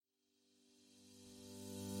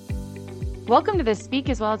Welcome to the Speak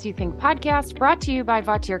As Well As You Think podcast, brought to you by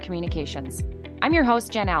Vautier Communications. I'm your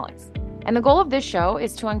host, Jen Alex, and the goal of this show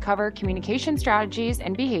is to uncover communication strategies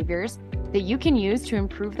and behaviors that you can use to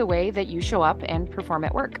improve the way that you show up and perform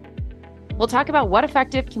at work. We'll talk about what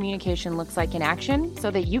effective communication looks like in action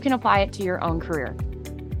so that you can apply it to your own career.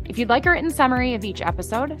 If you'd like a written summary of each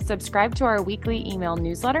episode, subscribe to our weekly email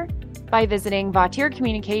newsletter by visiting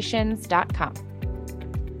vautiercommunications.com.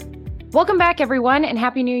 Welcome back, everyone, and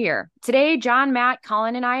Happy New Year. Today, John, Matt,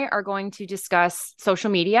 Colin, and I are going to discuss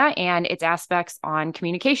social media and its aspects on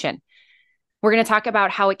communication. We're going to talk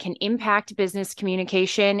about how it can impact business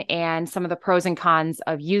communication and some of the pros and cons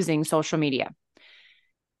of using social media.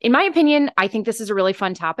 In my opinion, I think this is a really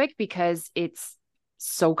fun topic because it's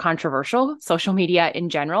so controversial, social media in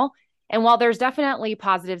general. And while there's definitely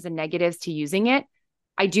positives and negatives to using it,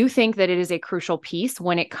 I do think that it is a crucial piece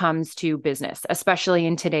when it comes to business, especially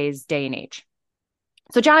in today's day and age.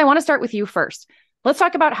 So, John, I want to start with you first. Let's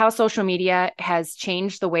talk about how social media has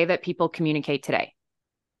changed the way that people communicate today.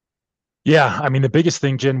 Yeah, I mean, the biggest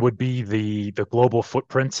thing, Jen, would be the global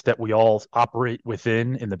footprint that we all operate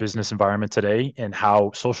within in the business environment today, and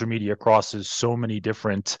how social media crosses so many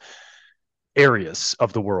different areas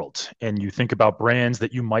of the world. And you think about brands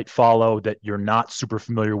that you might follow that you're not super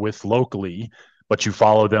familiar with locally, but you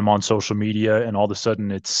follow them on social media, and all of a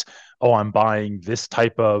sudden it's, oh, I'm buying this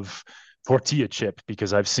type of tortilla chip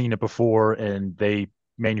because I've seen it before, and they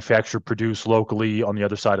produce locally on the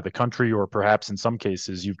other side of the country, or perhaps in some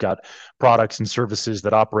cases you've got products and services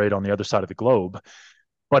that operate on the other side of the globe.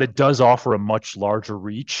 But it does offer a much larger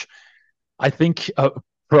reach. I think a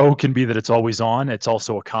pro can be that it's always on. It's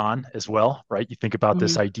also a con as well, right? You think about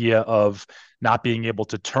this idea of not being able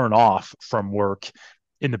to turn off from work.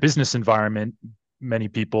 In the business environment, many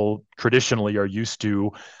people traditionally are used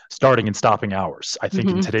to starting and stopping hours. I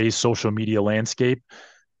think in today's social media landscape,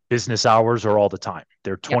 business hours are all the time.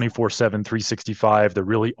 They're 24/7, 365. There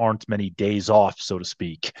really aren't many days off, so to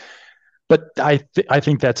speak. But I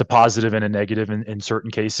think that's a positive and a negative in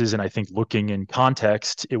certain cases. And I think looking in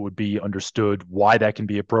context, it would be understood why that can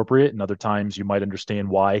be appropriate. And other times you might understand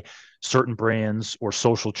why certain brands or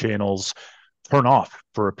social channels turn off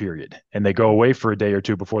for a period and they go away for a day or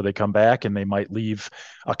two before they come back, and they might leave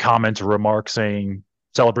a comment or remark saying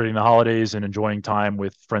celebrating the holidays and enjoying time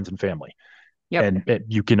with friends and family. And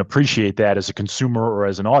you can appreciate that as a consumer or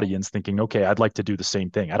as an audience, thinking, okay, I'd like to do the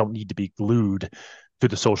same thing. I don't need to be glued to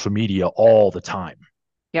the social media all the time.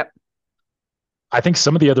 I think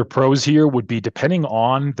some of the other pros here would be, depending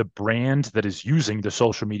on the brand that is using the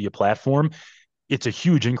social media platform, it's a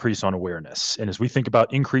huge increase on awareness. And as we think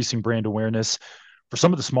about increasing brand awareness, for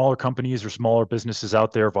some of the smaller companies or smaller businesses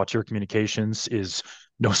out there, Vautier Communications is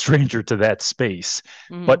no stranger to that space.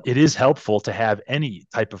 But it is helpful to have any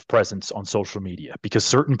type of presence on social media, because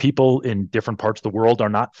certain people in different parts of the world are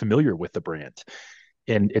not familiar with the brand.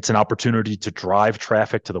 And it's an opportunity to drive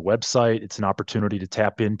traffic to the website. It's an opportunity to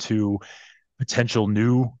tap into potential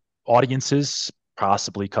new audiences,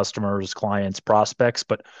 possibly customers, clients, prospects,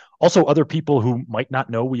 but also other people who might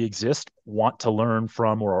not know we exist, want to learn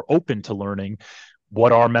from, or are open to learning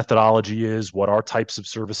what our methodology is, what our types of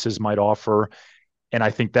services might offer. And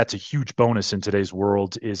I think that's a huge bonus in today's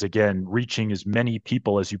world, is, again, reaching as many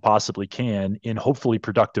people as you possibly can in hopefully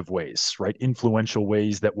productive ways, right? Influential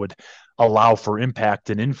ways that would allow for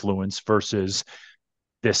impact and influence, versus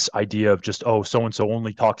this idea of just, oh, so-and-so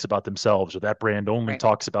only talks about themselves, or that brand only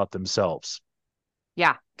talks about themselves.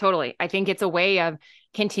 Yeah, totally. I think it's a way of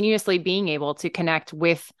continuously being able to connect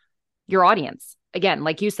with your audience. Again,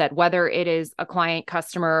 like you said, whether it is a client,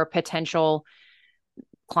 customer, potential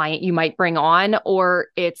client you might bring on, or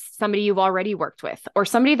it's somebody you've already worked with, or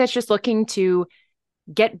somebody that's just looking to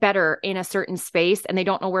get better in a certain space and they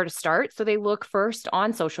don't know where to start. So they look first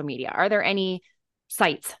on social media. Are there any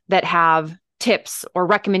sites that have tips or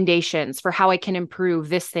recommendations for how I can improve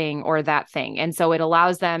this thing or that thing? And so it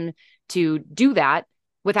allows them to do that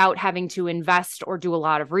without having to invest or do a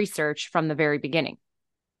lot of research from the very beginning.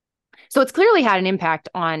 So it's clearly had an impact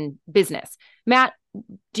on business. Matt,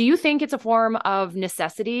 do you think it's a form of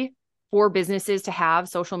necessity for businesses to have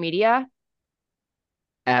social media?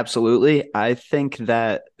 Absolutely. I think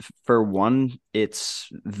that, for one, it's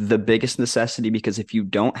the biggest necessity, because if you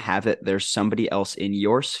don't have it, there's somebody else in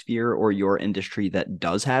your sphere or your industry that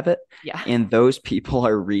does have it. Yeah. And those people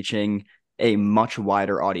are reaching a much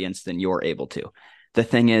wider audience than you're able to. The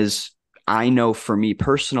thing is, I know for me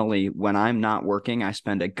personally, when I'm not working, I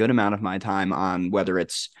spend a good amount of my time on, whether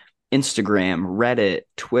it's Instagram, Reddit,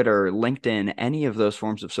 Twitter, LinkedIn, any of those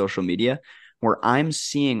forms of social media, where I'm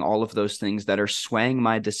seeing all of those things that are swaying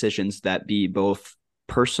my decisions, that be both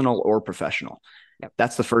personal or professional. Yep.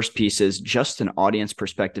 That's the first piece, is just an audience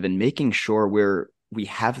perspective and making sure we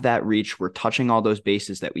have that reach, we're touching all those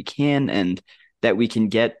bases that we can, and that we can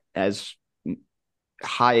get as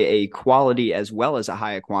high a quality as well as a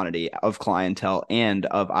high a quantity of clientele and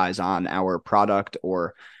of eyes on our product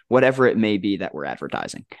or whatever it may be that we're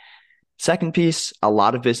advertising. Second piece, a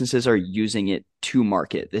lot of businesses are using it to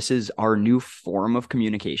market. This is our new form of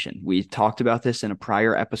communication. We talked about this in a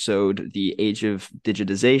prior episode, the age of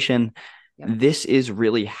digitization. Yep. This is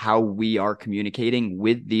really how we are communicating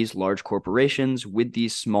with these large corporations, with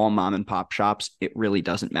these small mom and pop shops. It really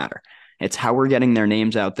doesn't matter. It's how we're getting their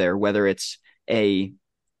names out there, whether it's a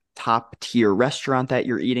top tier restaurant that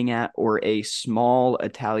you're eating at or a small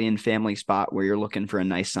Italian family spot where you're looking for a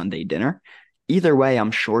nice Sunday dinner. Either way,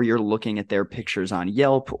 I'm sure you're looking at their pictures on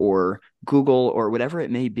Yelp or Google or whatever it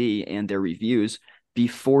may be and their reviews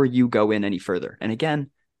before you go in any further. And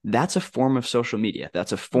again, that's a form of social media.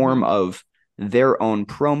 That's a form of their own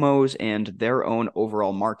promos and their own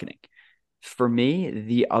overall marketing. For me,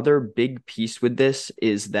 the other big piece with this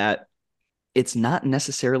is that it's not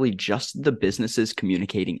necessarily just the businesses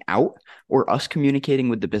communicating out or us communicating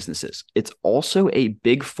with the businesses. It's also a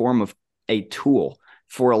big form of a tool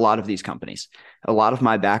for a lot of these companies. A lot of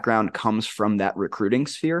my background comes from that recruiting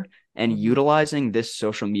sphere, and utilizing this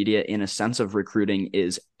social media in a sense of recruiting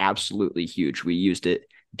is absolutely huge. We used it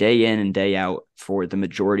day in and day out for the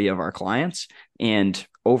majority of our clients. And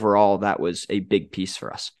overall, that was a big piece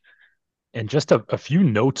for us. And just a few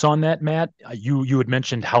notes on that, Matt. You had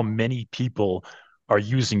mentioned how many people are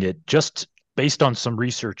using it. Just based on some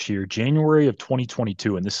research here, January of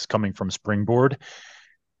 2022, and this is coming from Springboard,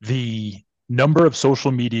 the number of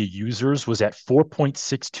social media users was at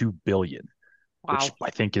 4.62 billion, which I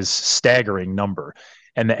think is staggering number.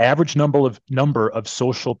 And the average number of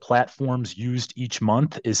social platforms used each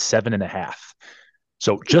month is 7.5.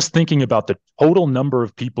 So just thinking about the total number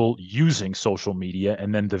of people using social media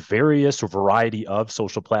and then the various or variety of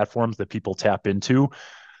social platforms that people tap into,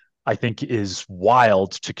 I think is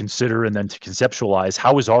wild to consider and then to conceptualize.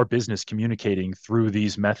 How is our business communicating through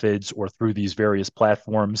these methods or through these various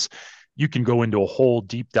platforms? You can go into a whole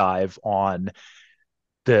deep dive on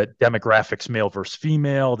the demographics, male versus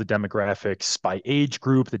female, the demographics by age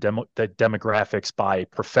group, the demographics by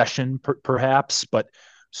profession, perhaps, but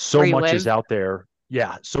so much is out there.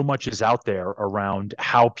 Yeah, so much is out there around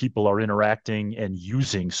how people are interacting and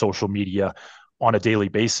using social media on a daily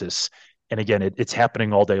basis. And again, it's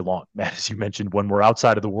happening all day long. Matt, as you mentioned, when we're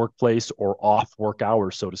outside of the workplace or off work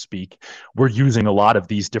hours, so to speak, we're using a lot of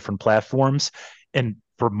these different platforms. And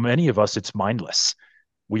for many of us, it's mindless.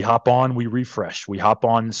 We hop on, we refresh. We hop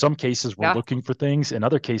on. In some cases, we're looking for things. In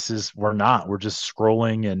other cases, we're not. We're just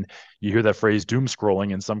scrolling. And you hear that phrase, doom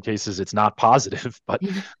scrolling. In some cases, it's not positive. But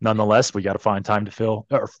nonetheless, we got to find time to fill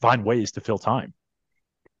or find ways to fill time.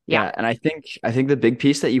 Yeah. And I think the big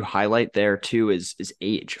piece that you highlight there too is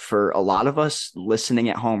age. For a lot of us listening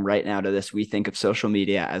at home right now to this, we think of social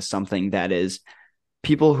media as something that is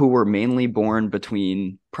people who were mainly born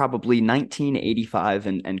between probably 1985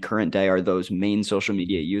 and current day are those main social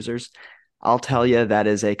media users. I'll tell you, that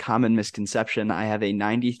is a common misconception. I have a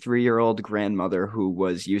 93-year-old grandmother who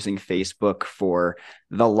was using Facebook for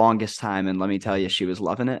the longest time. And let me tell you, she was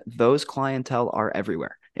loving it. Those clientele are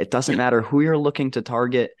everywhere. It doesn't matter who you're looking to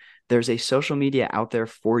target. There's a social media out there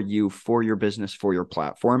for you, for your business, for your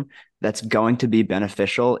platform that's going to be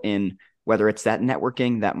beneficial in whether it's that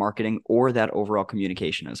networking, that marketing, or that overall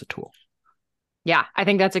communication as a tool. Yeah, I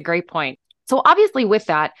think that's a great point. So obviously with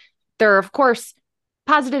that, there are, of course,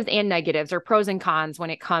 positives and negatives or pros and cons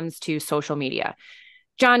when it comes to social media.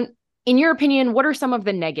 John, in your opinion, what are some of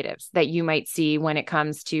the negatives that you might see when it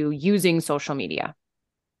comes to using social media?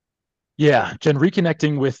 Yeah, Jen,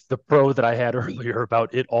 reconnecting with the pro that I had earlier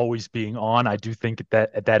about it always being on, I do think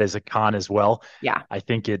that is a con as well. Yeah. I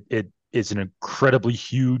think it is an incredibly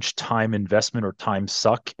huge time investment or time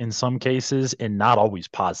suck in some cases and not always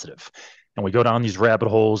positive. And we go down these rabbit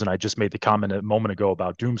holes, and I just made the comment a moment ago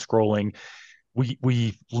about doom scrolling.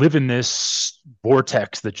 We live in this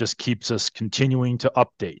vortex that just keeps us continuing to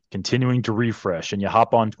update, continuing to refresh, and you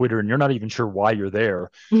hop on Twitter and you're not even sure why you're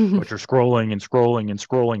there, but you're scrolling and scrolling and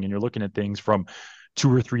scrolling, and you're looking at things from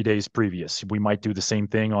 2 or 3 days previous. We might do the same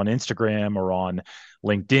thing on Instagram or on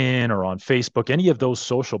LinkedIn or on Facebook, any of those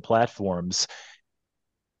social platforms.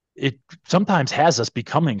 It sometimes has us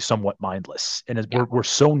becoming somewhat mindless, and we're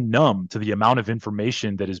so numb to the amount of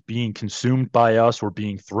information that is being consumed by us or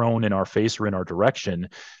being thrown in our face or in our direction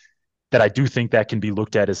that I do think that can be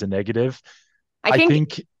looked at as a negative. I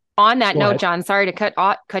think on that note, John, sorry to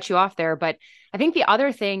cut you off there, but I think the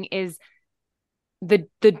other thing is the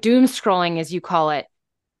doom scrolling, as you call it.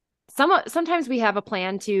 Sometimes we have a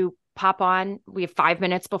plan to pop on. We have 5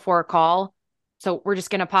 minutes before a call. So we're just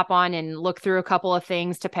going to pop on and look through a couple of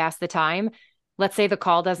things to pass the time. Let's say the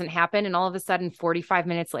call doesn't happen, and all of a sudden 45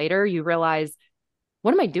 minutes later, you realize,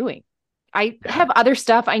 what am I doing? I have other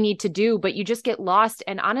stuff I need to do, but you just get lost.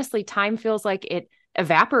 And honestly, time feels like it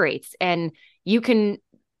evaporates, and you can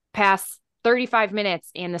pass 35 minutes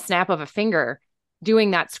in the snap of a finger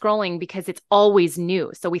doing that scrolling because it's always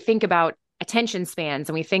new. So we think about attention spans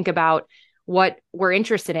and we think about what we're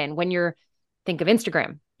interested in. Think of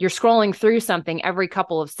Instagram, you're scrolling through something every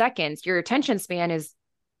couple of seconds. Your attention span is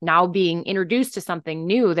now being introduced to something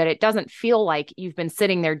new that it doesn't feel like you've been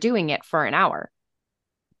sitting there doing it for an hour.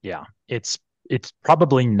 Yeah, it's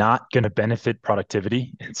probably not going to benefit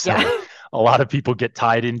productivity. So a lot of people get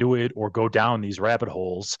tied into it or go down these rabbit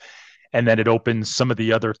holes, and then it opens some of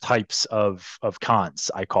the other types of cons,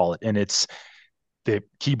 I call it. And it's the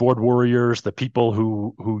keyboard warriors, the people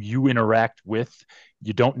who you interact with.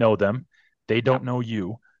 You don't know them, they don't know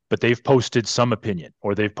you, but they've posted some opinion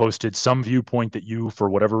or they've posted some viewpoint that you, for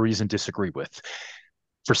whatever reason, disagree with.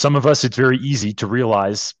 For some of us, it's very easy to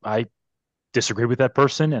realize I disagree with that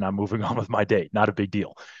person and I'm moving on with my day. Not a big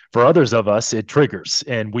deal. For others of us, it triggers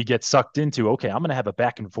and we get sucked into, okay, I'm going to have a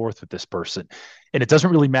back and forth with this person. And it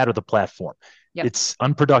doesn't really matter the platform. Yep. It's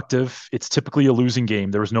unproductive. It's typically a losing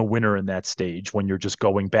game. There is no winner in that stage when you're just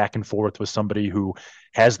going back and forth with somebody who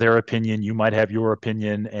has their opinion. You might have your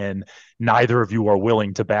opinion, and neither of you are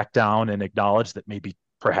willing to back down and acknowledge that maybe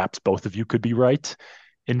perhaps both of you could be right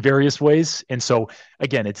in various ways. And so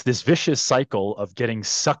again, it's this vicious cycle of getting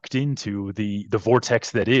sucked into the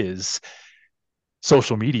vortex that is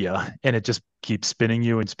social media, and it just keeps spinning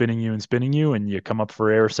you and spinning you and spinning you, and you come up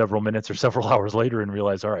for air several minutes or several hours later and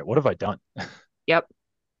realize, all right, what have I done? Yep.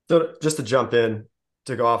 So just to jump in,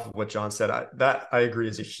 to go off of what John said, I agree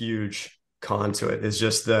is a huge con to it, is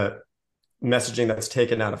just the messaging that's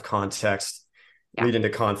taken out of context, leading to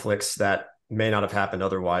conflicts that may not have happened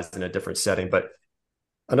otherwise in a different setting. But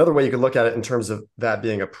another way you could look at it in terms of that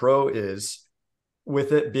being a pro is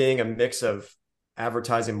with it being a mix of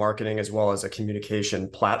advertising, marketing, as well as a communication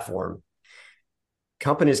platform,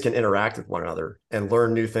 companies can interact with one another and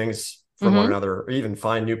learn new things from one another, or even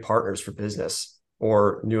find new partners for business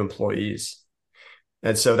or new employees.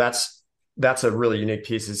 And so that's a really unique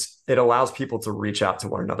piece, is it allows people to reach out to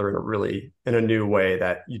one another in a new way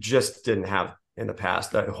that you just didn't have in the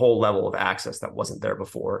past, that whole level of access that wasn't there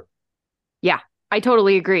before. Yeah, I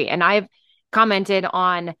totally agree. And I've commented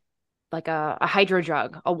on like a Hydro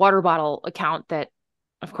Jug, a water bottle account that,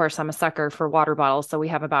 of course, I'm a sucker for water bottles. So we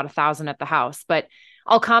have about 1,000 at the house, but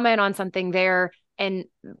I'll comment on something there, and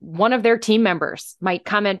one of their team members might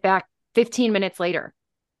comment back 15 minutes later.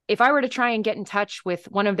 If I were to try and get in touch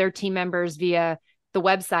with one of their team members via the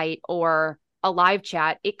website or a live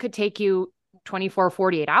chat, it could take you 24,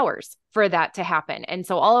 48 hours for that to happen. And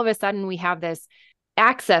so all of a sudden we have this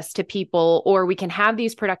access to people, or we can have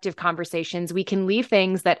these productive conversations. We can leave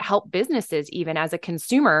things that help businesses. Even as a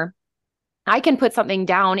consumer, I can put something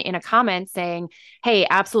down in a comment saying, hey,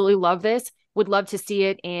 absolutely love this. Would love to see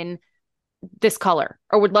it in this color,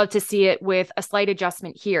 or would love to see it with a slight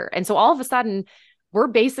adjustment here. And so all of a sudden we're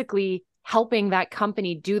basically helping that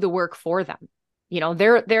company do the work for them. You know,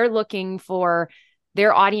 they're looking for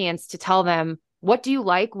their audience to tell them, what do you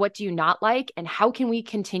like? What do you not like? And how can we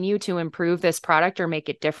continue to improve this product or make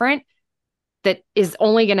it different? That is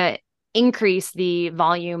only going to increase the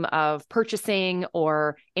volume of purchasing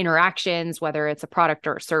or interactions, whether it's a product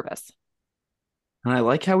or a service. And I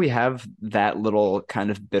like how we have that little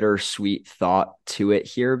kind of bittersweet thought to it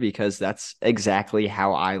here, because that's exactly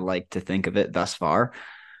how I like to think of it thus far.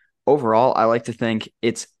 Overall, I like to think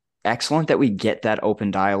it's excellent that we get that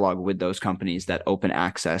open dialogue with those companies, that open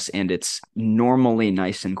access, and it's normally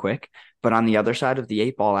nice and quick. But on the other side of the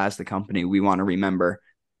 8 ball, as the company, we want to remember,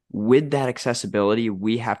 with that accessibility,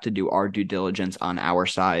 we have to do our due diligence on our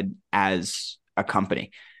side as a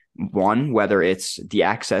company. One, whether it's the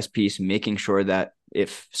access piece, making sure that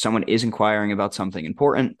if someone is inquiring about something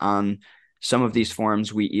important on some of these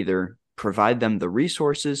forums, we either provide them the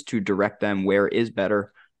resources to direct them where is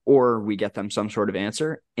better, or we get them some sort of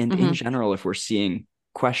answer. And in general, if we're seeing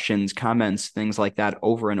questions, comments, things like that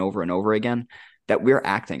over and over and over again, that we're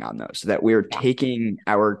acting on those, that we're taking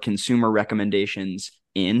our consumer recommendations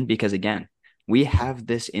in, because again, we have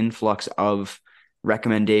this influx of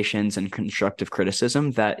recommendations and constructive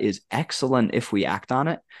criticism that is excellent if we act on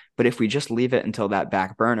it. But if we just leave it until that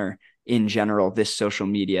back burner, in general, this social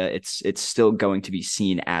media, it's still going to be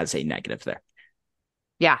seen as a negative there.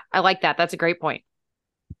 Yeah, I like that. That's a great point.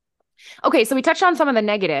 Okay, so we touched on some of the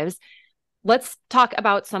negatives. let's talk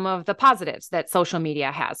about some of the positives that social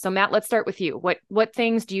media has. So Matt, let's start with you. What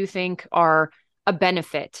things do you think are a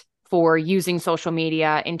benefit for using social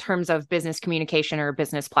media in terms of business communication or a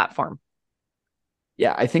business platform?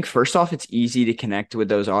 Yeah, I think first off, it's easy to connect with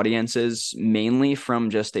those audiences, mainly from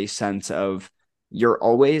just a sense of you're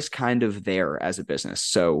always kind of there as a business.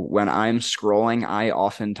 So when I'm scrolling, I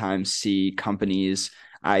oftentimes see companies.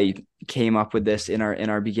 I came up with this in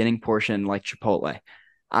our beginning portion, like Chipotle.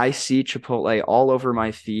 I see Chipotle all over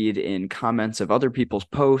my feed in comments of other people's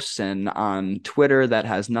posts and on Twitter that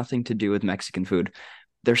has nothing to do with Mexican food.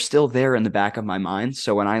 They're still there in the back of my mind.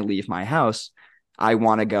 So when I leave my house, I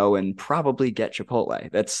want to go and probably get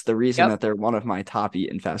Chipotle. That's the reason that they're one of my top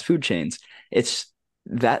eaten fast food chains. It's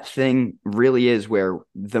that thing really is where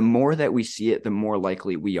the more that we see it, the more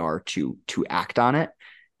likely we are to act on it.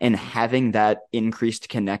 And having that increased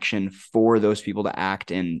connection for those people to act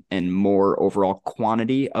in and more overall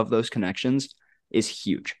quantity of those connections is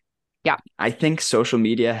huge. Yeah. I think social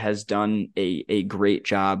media has done a great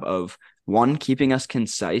job of, one, keeping us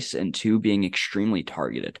concise, and two, being extremely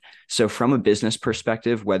targeted. So from a business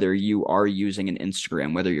perspective, whether you are using an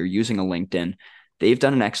Instagram, whether you're using a LinkedIn, they've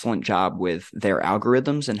done an excellent job with their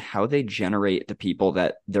algorithms and how they generate the people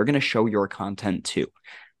that they're going to show your content to.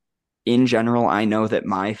 In general, I know that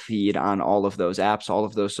my feed on all of those apps, all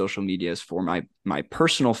of those social medias for my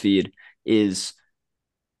personal feed is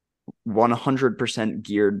 100%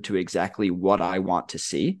 geared to exactly what I want to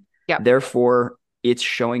see. Yeah. Therefore, it's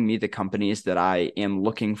showing me the companies that I am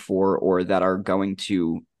looking for or that are going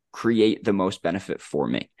to create the most benefit for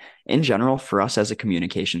me. In general, for us as a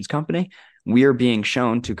communications company, we are being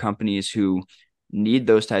shown to companies who need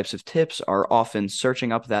those types of tips, are often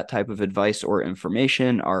searching up that type of advice or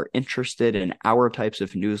information, are interested in our types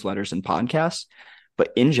of newsletters and podcasts.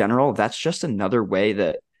 But in general, that's just another way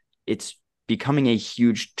that it's becoming a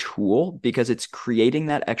huge tool because it's creating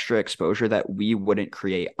that extra exposure that we wouldn't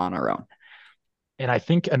create on our own. And I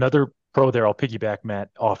think another pro there, I'll piggyback, Matt,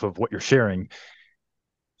 off of what you're sharing.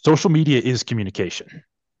 Social media is communication,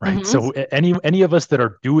 right? Mm-hmm. So any of us that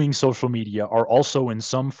are doing social media are also in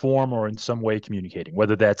some form or in some way communicating,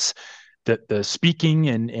 whether that's the speaking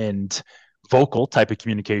and vocal type of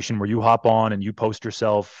communication where you hop on and you post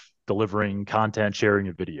yourself delivering content, sharing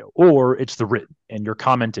a video, or it's the written and you're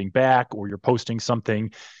commenting back or you're posting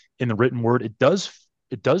something in the written word. It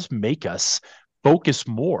does make us focus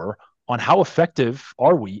more on how effective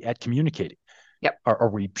are we at communicating. Yep. Are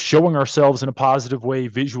we showing ourselves in a positive way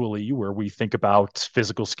visually, where we think about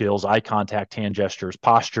physical skills, eye contact, hand gestures,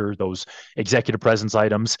 posture, those executive presence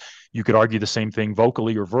items? You could argue the same thing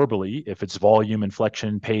vocally or verbally if it's volume,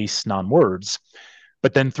 inflection, pace, non-words.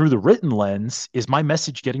 But then through the written lens, is my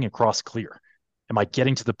message getting across clear? Am I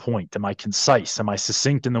getting to the point? Am I concise? Am I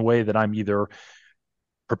succinct in the way that I'm either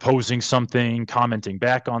proposing something, commenting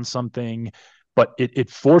back on something? But it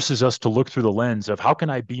forces us to look through the lens of how can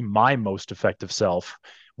I be my most effective self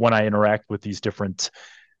when I interact with these different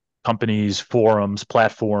companies, forums,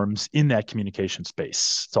 platforms in that communication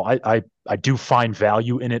space. So I do find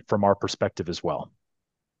value in it from our perspective as well.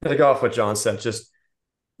 To go off what John said, just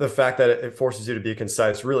the fact that it forces you to be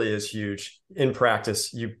concise really is huge. In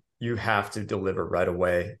practice, you have to deliver right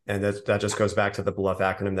away. And that just goes back to the BLUF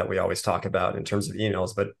acronym that we always talk about in terms of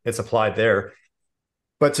emails, but it's applied there.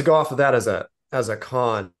 But to go off of that as a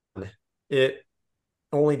con, it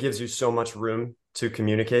only gives you so much room to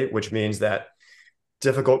communicate, which means that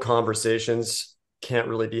difficult conversations can't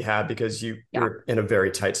really be had because you're in a very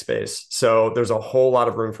tight space. So there's a whole lot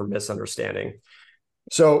of room for misunderstanding.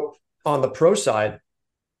 So on the pro side,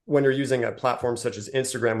 when you're using a platform such as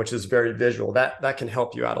Instagram, which is very visual, that can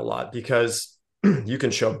help you out a lot because you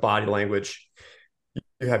can show body language.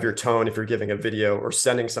 You have your tone if you're giving a video or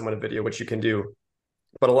sending someone a video, which you can do.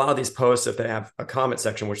 But a lot of these posts, if they have a comment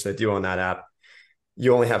section, which they do on that app,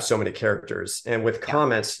 you only have so many characters. And with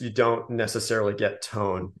comments, you don't necessarily get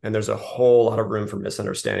tone. And there's a whole lot of room for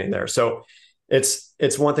misunderstanding there. So it's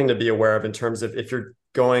one thing to be aware of in terms of if you're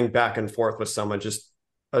going back and forth with someone, just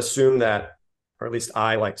assume that, or at least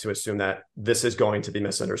I like to assume that this is going to be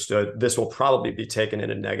misunderstood. This will probably be taken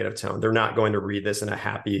in a negative tone. They're not going to read this in a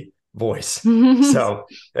happy voice. So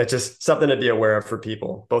it's just something to be aware of for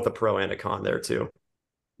people, both a pro and a con there too.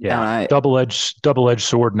 Yeah, double-edged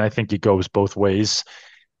sword, and I think it goes both ways.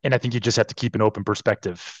 And I think you just have to keep an open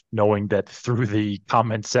perspective, knowing that through the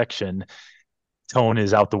comment section, tone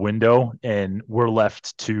is out the window, and we're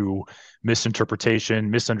left to misinterpretation,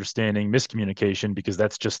 misunderstanding, miscommunication, because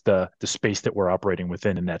that's just the space that we're operating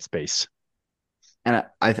within in that space. And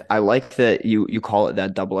I like that you call it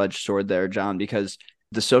that double-edged sword there, John, because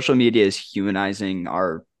the social media is humanizing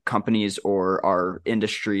our companies or our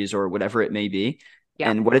industries or whatever it may be. Yeah.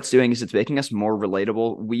 And what it's doing is it's making us more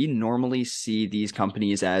relatable. We normally see these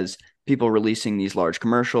companies as people releasing these large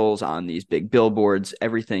commercials on these big billboards.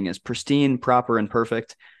 Everything is pristine, proper, and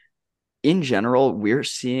perfect. In general, we're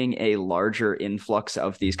seeing a larger influx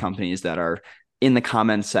of these companies that are in the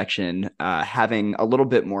comments section, having a little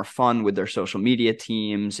bit more fun with their social media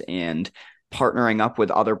teams and partnering up with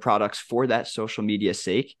other products for that social media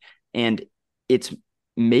sake. And it's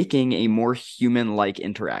making a more human-like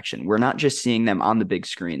interaction. We're not just seeing them on the big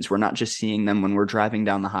screens. We're not just seeing them when we're driving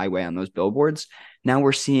down the highway on those billboards. Now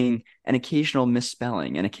we're seeing an occasional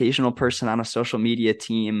misspelling, an occasional person on a social media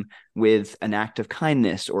team with an act of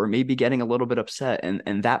kindness, or maybe getting a little bit upset,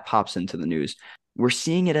 and that pops into the news. We're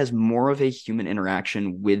seeing it as more of a human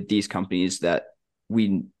interaction with these companies that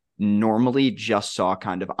we normally just saw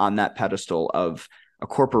kind of on that pedestal of a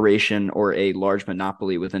corporation or a large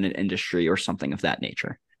monopoly within an industry or something of that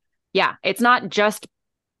nature. Yeah, it's not just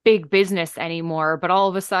big business anymore, but all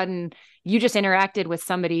of a sudden you just interacted with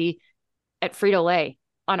somebody at Frito-Lay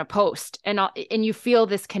on a post, and you feel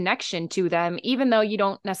this connection to them, even though you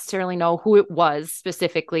don't necessarily know who it was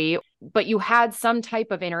specifically, but you had some type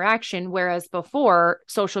of interaction. Whereas before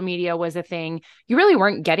social media was a thing, you really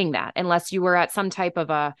weren't getting that unless you were at some type of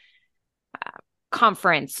a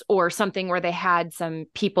conference or something where they had some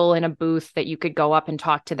people in a booth that you could go up and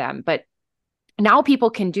talk to them. But now people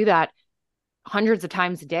can do that hundreds of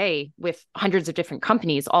times a day with hundreds of different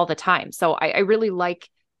companies all the time. So I really like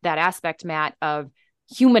that aspect, Matt, of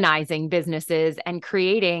humanizing businesses and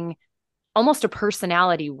creating almost a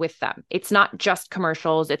personality with them. It's not just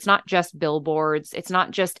commercials. It's not just billboards. It's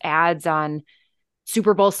not just ads on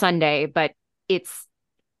Super Bowl Sunday, but it's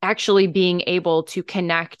actually being able to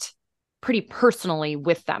connect pretty personally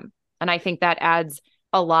with them. And I think that adds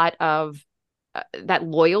a lot of that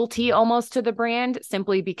loyalty almost to the brand,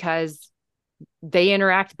 simply because they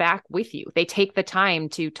interact back with you. They take the time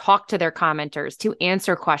to talk to their commenters, to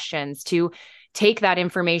answer questions, to take that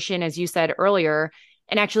information, as you said earlier,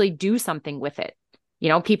 and actually do something with it. You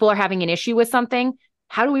know, people are having an issue with something.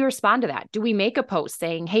 How do we respond to that? Do we make a post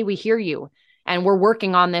saying, hey, we hear you and we're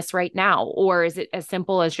working on this right now? Or is it as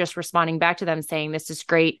simple as just responding back to them saying, this is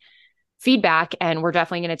great feedback and we're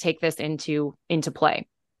definitely going to take this into play?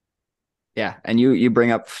 Yeah. And you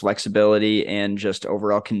bring up flexibility and just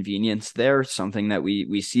overall convenience there, something that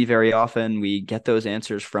we see very often. We get those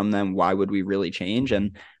answers from them. Why would we really change?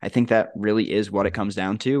 And I think that really is what it comes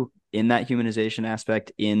down to in that humanization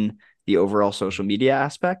aspect, in the overall social media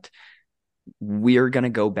aspect. We're going to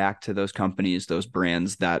go back to those companies, those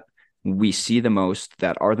brands that we see the most,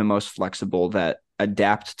 that are the most flexible, that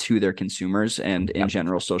adapt to their consumers. And in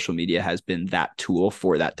general, social media has been that tool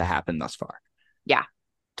for that to happen thus far. Yeah,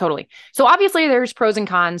 totally. So obviously there's pros and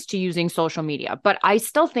cons to using social media, but I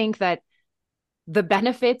still think that the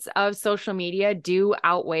benefits of social media do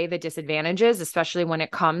outweigh the disadvantages, especially when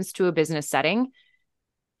it comes to a business setting.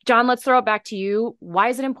 John, let's throw it back to you. Why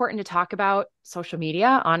is it important to talk about social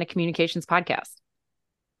media on a communications podcast?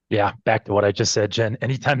 Yeah, back to what I just said, Jen.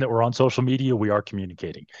 Anytime that we're on social media, we are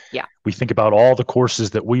communicating. Yeah. We think about all the courses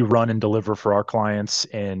that we run and deliver for our clients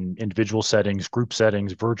in individual settings, group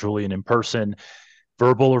settings, virtually and in person,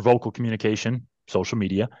 verbal or vocal communication, social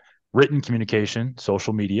media, written communication,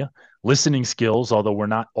 social media, listening skills, although we're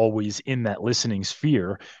not always in that listening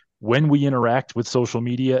sphere. When we interact with social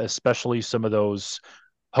media, especially some of those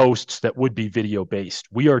hosts that would be video based,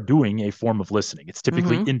 we are doing a form of listening. It's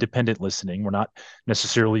typically independent listening. We're not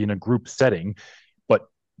necessarily in a group setting, but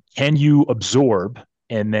can you absorb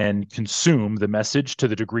and then consume the message to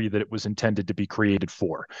the degree that it was intended to be created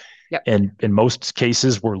for? Yep. And in most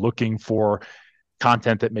cases, we're looking for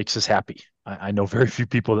content that makes us happy. I know very few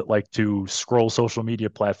people that like to scroll social media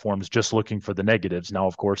platforms just looking for the negatives. Now,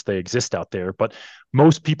 of course, they exist out there, but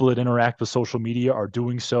most people that interact with social media are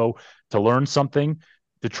doing so to learn something,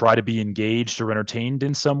 to try to be engaged or entertained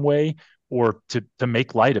in some way, or to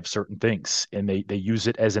make light of certain things. And they use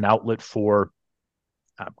it as an outlet for,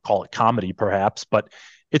 call it comedy perhaps, but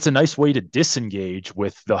it's a nice way to disengage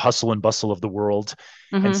with the hustle and bustle of the world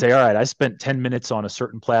and say, all right, I spent 10 minutes on a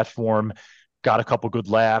certain platform, got a couple good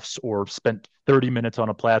laughs, or spent 30 minutes on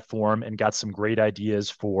a platform and got some great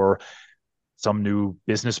ideas for some new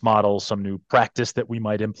business model, some new practice that we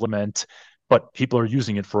might implement. But people are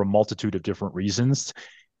using it for a multitude of different reasons.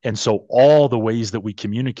 And so all the ways that we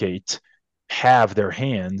communicate have their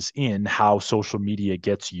hands in how social media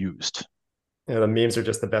gets used. Yeah, the memes are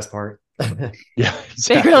just the best part. Yeah,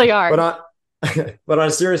 exactly. They really are. But on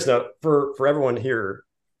a serious note, for everyone here,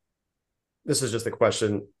 this is just a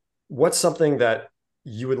question. What's something that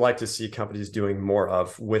you would like to see companies doing more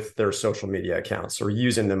of with their social media accounts or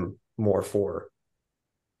using them more for?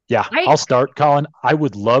 Yeah, I'll start, Colin. I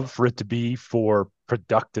would love for it to be for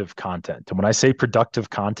productive content. And when I say productive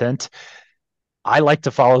content, I like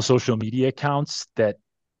to follow social media accounts that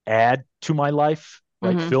add to my life,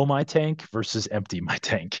 right? Fill my tank versus empty my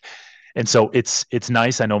tank. And so it's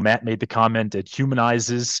nice. I know Matt made the comment, it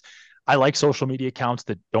humanizes. I like social media accounts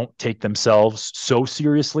that don't take themselves so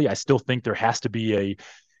seriously. I still think there has to be a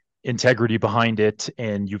integrity behind it,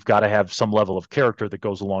 and you've got to have some level of character that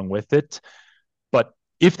goes along with it. But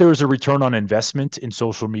if there is a return on investment in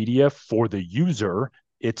social media for the user,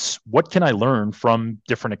 it's what can I learn from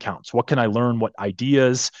different accounts? What can I learn? What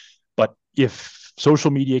ideas? But if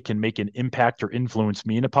social media can make an impact or influence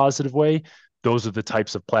me in a positive way, those are the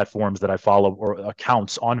types of platforms that I follow, or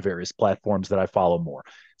accounts on various platforms that I follow more.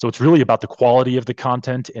 So it's really about the quality of the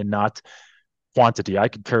content and not quantity. I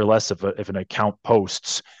could care less if an account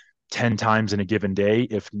posts 10 times in a given day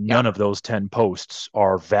if none of those 10 posts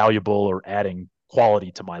are valuable or adding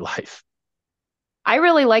quality to my life. I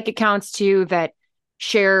really like accounts too that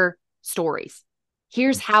share stories.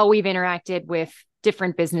 Here's how we've interacted with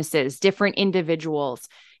different businesses, different individuals.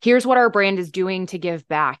 Here's what our brand is doing to give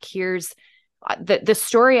back. Here's the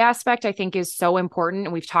story aspect, I think, is so important.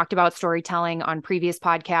 And we've talked about storytelling on previous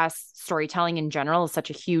podcasts. Storytelling in general is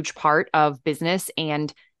such a huge part of business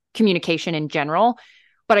and communication in general.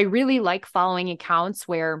 But I really like following accounts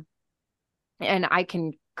where, and I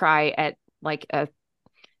can cry at like a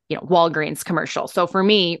Walgreens commercial. So for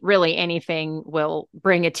me, really anything will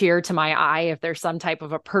bring a tear to my eye if there's some type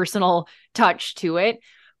of a personal touch to it.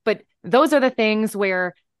 But those are the things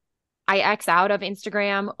where I X out of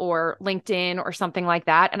Instagram or LinkedIn or something like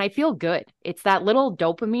that, and I feel good. It's that little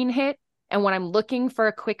dopamine hit. And when I'm looking for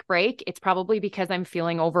a quick break, it's probably because I'm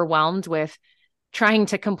feeling overwhelmed with trying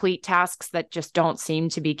to complete tasks that just don't seem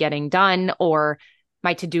to be getting done, or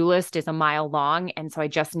my to-do list is a mile long. And so I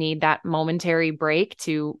just need that momentary break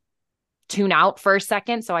to tune out for a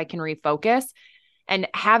second so I can refocus. And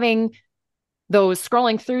having those,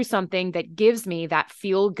 scrolling through something that gives me that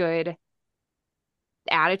feel good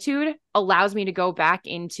attitude allows me to go back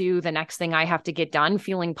into the next thing I have to get done,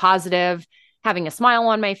 feeling positive, having a smile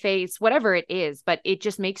on my face, whatever it is, but it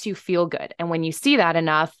just makes you feel good. And when you see that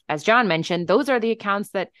enough, as John mentioned, those are the accounts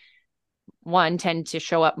that tend to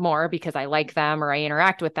show up more because I like them or I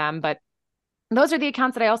interact with them. But those are the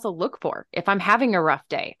accounts that I also look for. If I'm having a rough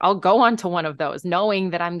day, I'll go onto one of those knowing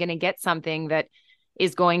that I'm going to get something that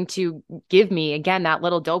is going to give me, again, that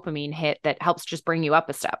little dopamine hit that helps just bring you up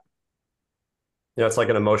a step. Yeah, it's like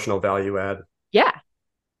an emotional value add. Yeah.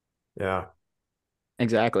 Yeah.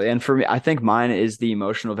 Exactly. And for me, I think mine is the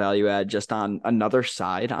emotional value add just on another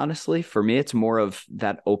side, honestly. For me, it's more of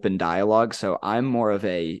that open dialogue. So I'm more of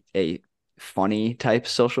a funny type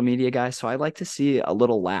social media guy. So I like to see a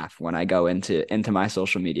little laugh when I go into my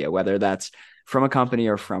social media, whether that's from a company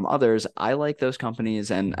or from others. I like those companies,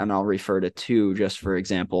 and I'll refer to two, just for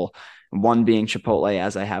example, one being Chipotle,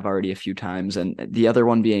 as I have already a few times, and the other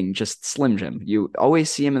one being just Slim Jim. You always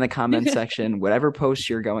see him in the comment section, whatever posts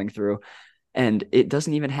you're going through. And it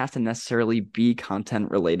doesn't even have to necessarily be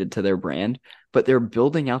content related to their brand, but they're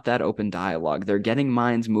building out that open dialogue. They're getting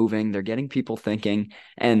minds moving. They're getting people thinking.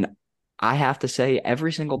 And I have to say,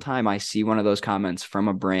 every single time I see one of those comments from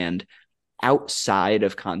a brand outside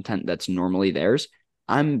of content that's normally theirs,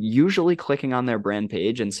 I'm usually clicking on their brand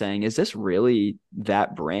page and saying, is this really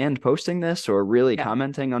that brand posting this, or really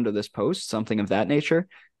commenting under this post, something of that nature?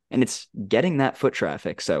 And it's getting that foot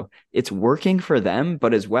traffic. So it's working for them,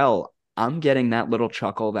 but as well, I'm getting that little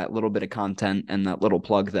chuckle, that little bit of content, and that little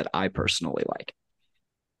plug that I personally like.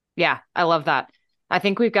 Yeah, I love that. I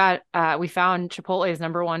think we found Chipotle's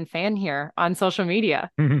 #1 fan here on social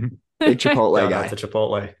media. Big Chipotle guy. To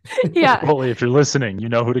Chipotle. Yeah. Chipotle, if you're listening, you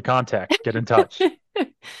know who to contact. Get in touch.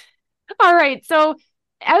 All right. So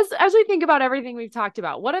as we think about everything we've talked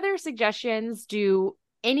about, what other suggestions do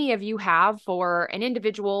any of you have for an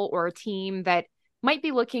individual or a team that might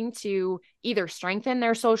be looking to either strengthen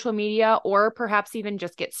their social media or perhaps even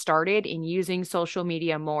just get started in using social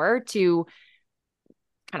media more to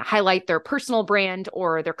kind of highlight their personal brand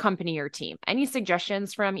or their company or team? Any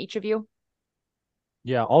suggestions from each of you?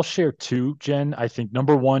 Yeah, I'll share two, Jen. I think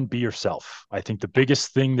 #1, be yourself. I think the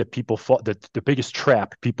biggest thing that the biggest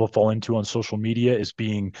trap people fall into on social media is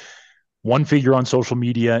being one figure on social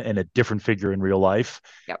media and a different figure in real life.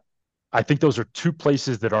 Yep. I think those are two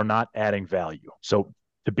places that are not adding value. So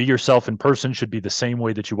to be yourself in person should be the same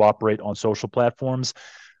way that you operate on social platforms.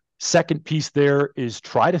 Second piece there is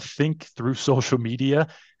try to think through social media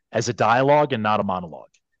as a dialogue and not a monologue.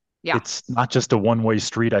 Yeah. It's not just a one-way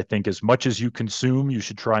street. I think as much as you consume, you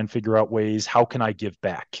should try and figure out ways, how can I give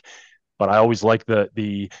back? But I always like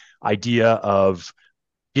the idea of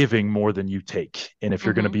giving more than you take. And if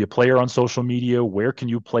you're going to be a player on social media, where can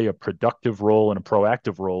you play a productive role and a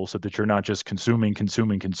proactive role so that you're not just consuming,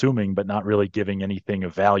 but not really giving anything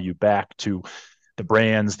of value back to the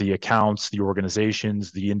brands, the accounts, the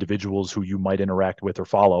organizations, the individuals who you might interact with or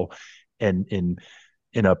follow, and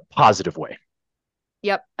in a positive way.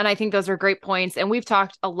 Yep. And I think those are great points. And we've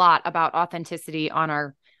talked a lot about authenticity on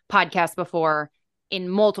our podcast before in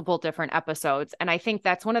multiple different episodes. And I think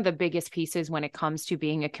that's one of the biggest pieces when it comes to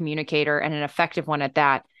being a communicator, and an effective one at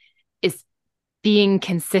that, is being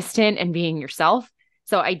consistent and being yourself.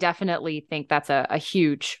 So I definitely think that's a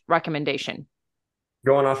huge recommendation.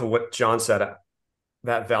 Going off of what John said,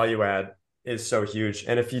 that value add is so huge.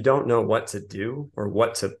 And if you don't know what to do or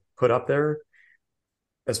what to put up there,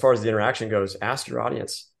 as far as the interaction goes, ask your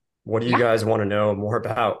audience. What do you guys want to know more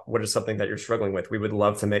about? What is something that you're struggling with? We would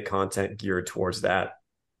love to make content geared towards that.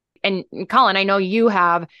 And Colin, I know you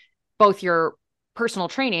have both your personal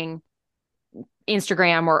training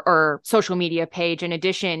Instagram or social media page in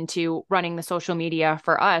addition to running the social media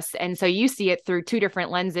for us. And so you see it through two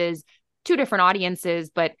different lenses, two different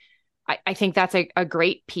audiences, but I think that's a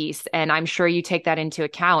great piece. And I'm sure you take that into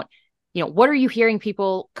account. You know, what are you hearing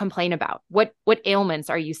people complain about? What ailments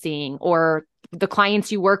are you seeing? Or the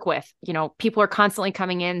clients you work with, you know, people are constantly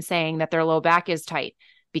coming in saying that their low back is tight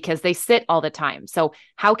because they sit all the time. So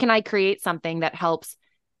how can I create something that helps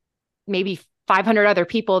maybe 500 other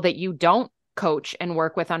people that you don't coach and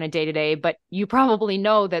work with on a day-to-day, but you probably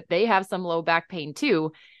know that they have some low back pain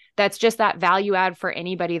too? That's just that value add for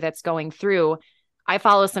anybody that's going through. I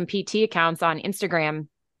follow some PT accounts on Instagram.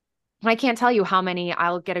 I can't tell you how many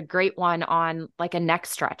I'll get a great one on, like a neck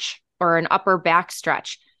stretch or an upper back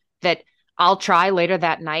stretch that I'll try later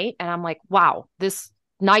that night. And I'm like, wow, this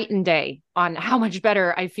night and day on how much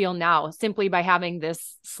better I feel now simply by having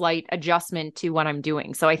this slight adjustment to what I'm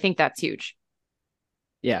doing. So I think that's huge.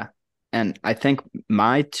 Yeah. And I think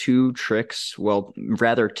my two tricks, well,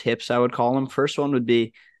 rather tips, I would call them. First one would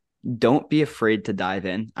be, don't be afraid to dive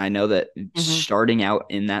in. I know that starting out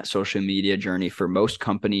in that social media journey for most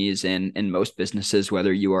companies and most businesses,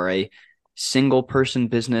 whether you are a single person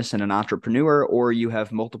business and an entrepreneur, or you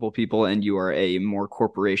have multiple people and you are a more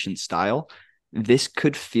corporation style, this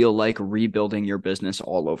could feel like rebuilding your business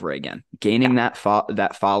all over again, gaining that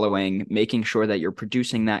following, making sure that you're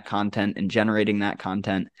producing that content and generating that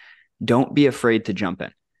content. Don't be afraid to jump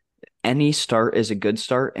in. Any start is a good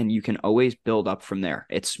start, and you can always build up from there.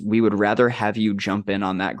 We would rather have you jump in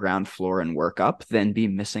on that ground floor and work up than be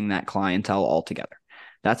missing that clientele altogether.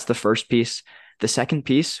 That's the first piece. The second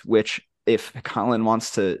piece, which if Colin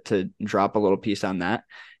wants to drop a little piece on that,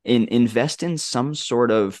 invest in some sort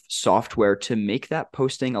of software to make that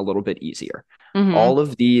posting a little bit easier. All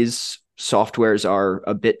of these softwares are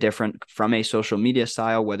a bit different from a social media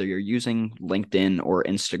style, whether you're using LinkedIn or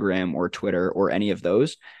Instagram or Twitter or any of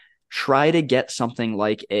those. Try to get something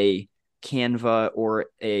like a Canva or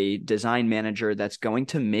a design manager that's going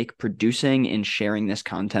to make producing and sharing this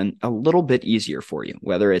content a little bit easier for you,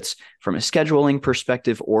 whether it's from a scheduling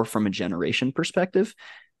perspective or from a generation perspective.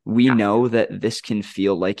 We know that this can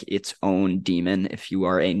feel like its own demon if you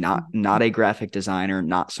are not a graphic designer,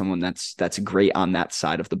 not someone that's great on that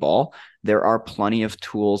side of the ball. There are plenty of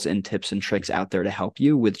tools and tips and tricks out there to help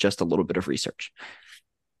you with just a little bit of research.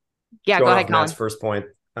 Yeah, go ahead, Colin. Matt's first point.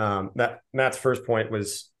 Matt's first point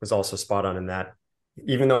was also spot on in that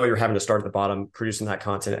even though you're having to start at the bottom producing that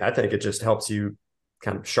content, I think it just helps you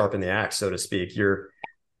kind of sharpen the axe, so to speak. You're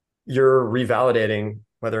revalidating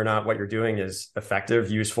whether or not what you're doing is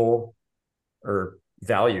effective, useful, or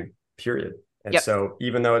valued, period. And so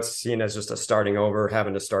even though it's seen as just a starting over,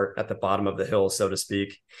 having to start at the bottom of the hill, so to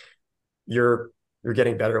speak, you're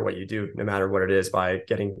getting better at what you do, no matter what it is, by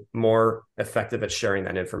getting more effective at sharing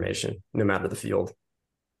that information, no matter the field.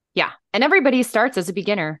 Yeah. And everybody starts as a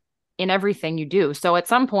beginner in everything you do. So at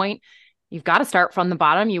some point, you've got to start from the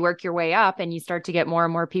bottom. You work your way up and you start to get more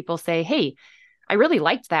and more people say, hey, I really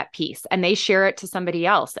liked that piece. And they share it to somebody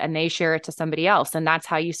else and they share it to somebody else. And that's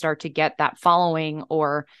how you start to get that following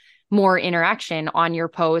or more interaction on your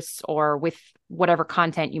posts or with whatever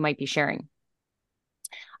content you might be sharing.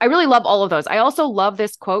 I really love all of those. I also love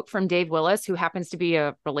this quote from Dave Willis, who happens to be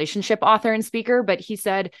a relationship author and speaker, but he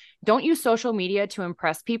said, don't use social media to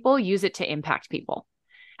impress people, use it to impact people.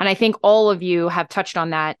 And I think all of you have touched on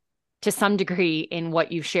that to some degree in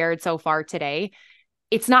what you've shared so far today.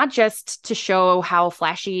 It's not just to show how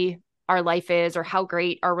flashy our life is or how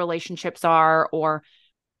great our relationships are or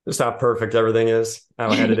just how perfect everything is, how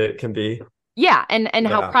edited it can be. Yeah. And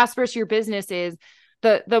how prosperous your business is.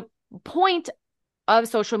 The point of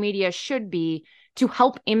social media should be to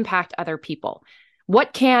help impact other people.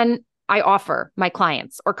 What can I offer my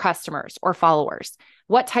clients or customers or followers?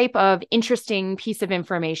 What type of interesting piece of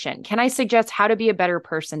information? Can I suggest how to be a better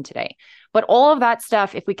person today? But all of that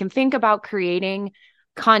stuff, if we can think about creating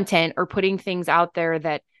content or putting things out there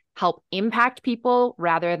that help impact people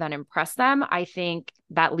rather than impress them, I think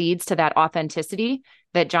that leads to that authenticity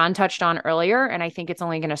that John touched on earlier. And I think it's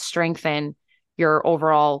only going to strengthen your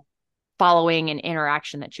overall following and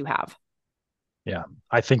interaction that you have. Yeah.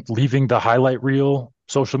 I think leaving the highlight reel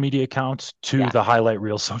social media accounts to the highlight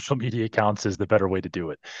reel social media accounts is the better way to do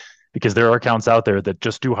it, because there are accounts out there that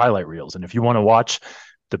just do highlight reels. And if you want to watch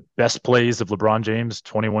the best plays of LeBron James'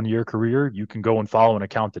 21-year career, you can go and follow an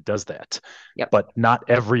account that does that. Yep. But not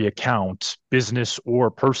every account, business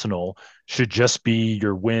or personal, should just be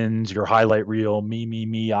your wins, your highlight reel,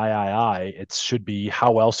 me, I. It should be,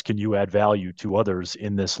 how else can you add value to others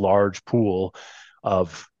in this large pool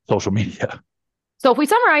of social media? So if we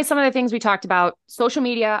summarize some of the things we talked about, social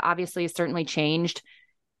media obviously has certainly changed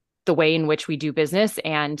the way in which we do business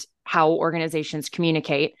and how organizations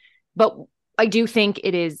communicate. But I do think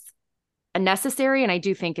it is a necessary, and I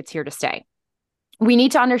do think it's here to stay. We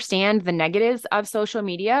need to understand the negatives of social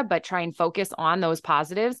media, but try and focus on those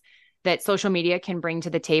positives that social media can bring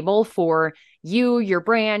to the table for you, your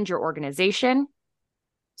brand, your organization.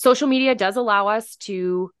 Social media does allow us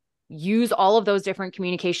to use all of those different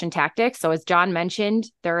communication tactics. So as John mentioned,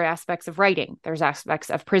 there are aspects of writing, there's aspects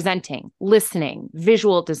of presenting, listening,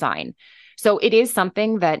 visual design. So it is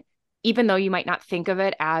something that, even though you might not think of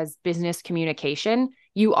it as business communication,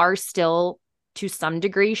 you are still, to some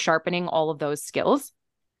degree, sharpening all of those skills.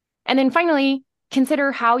 And then finally,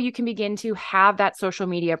 consider how you can begin to have that social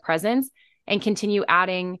media presence and continue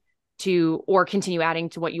adding to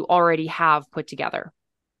what you already have put together.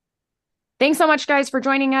 Thanks so much, guys, for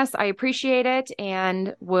joining us. I appreciate it,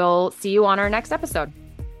 and we'll see you on our next episode.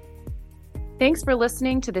 Thanks for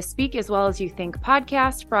listening to the Speak As Well As You Think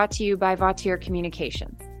podcast, brought to you by Vautier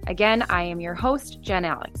Communications. Again, I am your host, Jen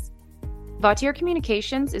Alex. Vautier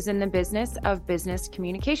Communications is in the business of business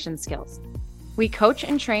communication skills. We coach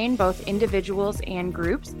and train both individuals and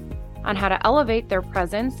groups on how to elevate their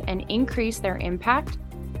presence and increase their impact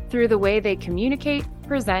through the way they communicate,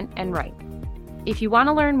 present, and write. If you want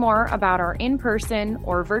to learn more about our in-person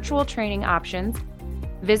or virtual training options,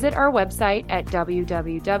 visit our website at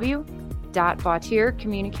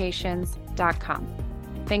www.vautiercommunications.com.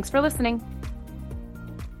 Thanks for listening.